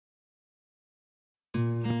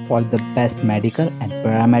For the best medical and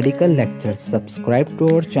paramedical lectures, subscribe to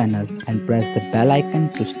our channel and press the bell icon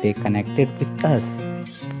to stay connected with us.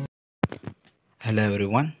 Hello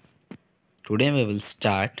everyone. Today we will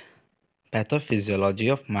start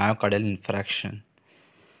Pathophysiology of Myocardial Infraction.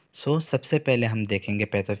 So सबसे पहले हम देखेंगे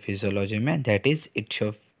pathophysiology में that is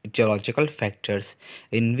etiological factors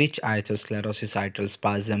in which atherosclerosis, atrial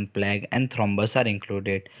spasm, plaque and thrombus are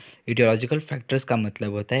included. Etiological factors का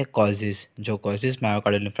मतलब होता है causes, जो causes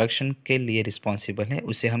myocardial infarction के लिए रिस्पॉन्सिबल है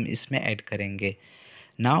उसे हम इसमें ऐड करेंगे.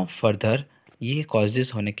 नाउ फर्दर ये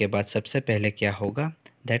कॉजेज़ होने के बाद सबसे पहले क्या होगा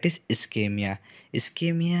दैट इज़ इस्केमिया.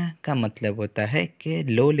 इस्केमिया का मतलब होता है कि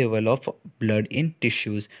low level of blood in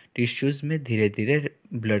tissues में धीरे धीरे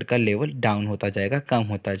ब्लड का लेवल डाउन होता जाएगा, कम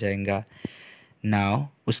होता जाएगा. नाउ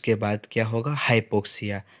उसके बाद क्या होगा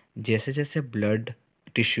हाइपोक्सिया. जैसे जैसे ब्लड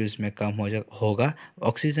टिश्यूज़ में कम होगा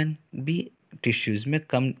ऑक्सीजन भी टिश्यूज़ में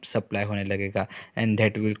कम सप्लाई होने लगेगा and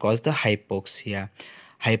that will cause the hypoxia.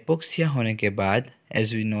 Hypoxia होने के बाद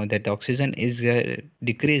as we know that oxygen is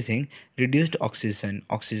decreasing, reduced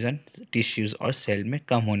oxygen tissues और सेल में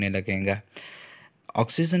कम होने लगेगा.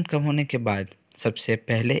 ऑक्सीजन कम होने के बाद सबसे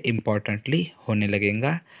पहले इम्पॉर्टेंटली होने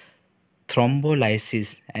लगेगा thrombolysis,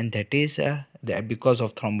 and that is because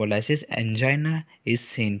of thrombolysis angina is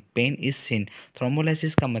seen, pain is seen.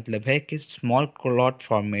 thrombolysis का मतलब है कि स्मॉल क्लॉट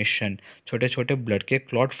फॉर्मेशन, छोटे छोटे ब्लड के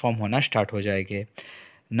क्लॉट फॉर्म होना स्टार्ट हो जाएंगे.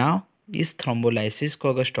 नाउ इस थ्रोम्बोलाइसिस को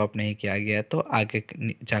अगर स्टॉप नहीं किया गया तो आगे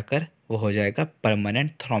जाकर वो हो जाएगा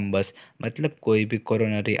परमानेंट थ्रोम्बस. मतलब कोई भी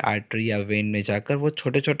कोरोनरी आर्टरी या वेन में जाकर वो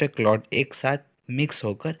छोटे छोटे क्लॉट एक साथ मिक्स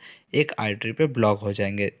होकर एक आर्टरी पे ब्लॉक हो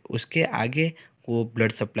जाएंगे. उसके आगे वो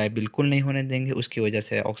ब्लड सप्लाई बिल्कुल नहीं होने देंगे. उसकी वजह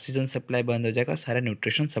से ऑक्सीजन सप्लाई बंद हो जाएगा, सारा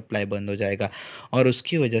न्यूट्रिशन सप्लाई बंद हो जाएगा और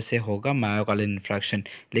उसकी वजह से होगा मायोकार्डियल इन्फ्रैक्शन.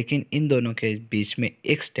 लेकिन इन दोनों के बीच में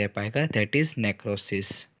एक स्टेप आएगा दैट इज़ नेक्रोसिस.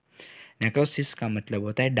 नेक्रोसिस का मतलब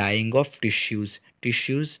होता है डाइंग ऑफ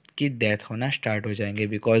टिश्यूज़ की डेथ होना स्टार्ट हो जाएंगे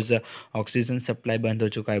बिकॉज ऑक्सीजन सप्लाई बंद हो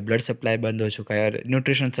चुका है, ब्लड सप्लाई बंद हो चुका है और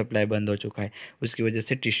न्यूट्रिशन सप्लाई बंद हो चुका है. उसकी वजह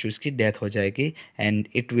से टिश्यूज़ की डेथ हो जाएगी and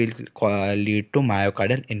it will lead to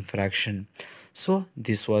myocardial infarction. So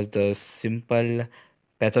this was the simple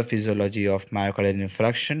pathophysiology of myocardial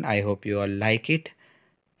infarction. I hope you all like it.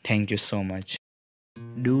 Thank you so much.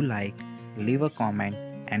 Do like, leave a comment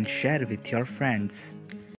and share with your friends.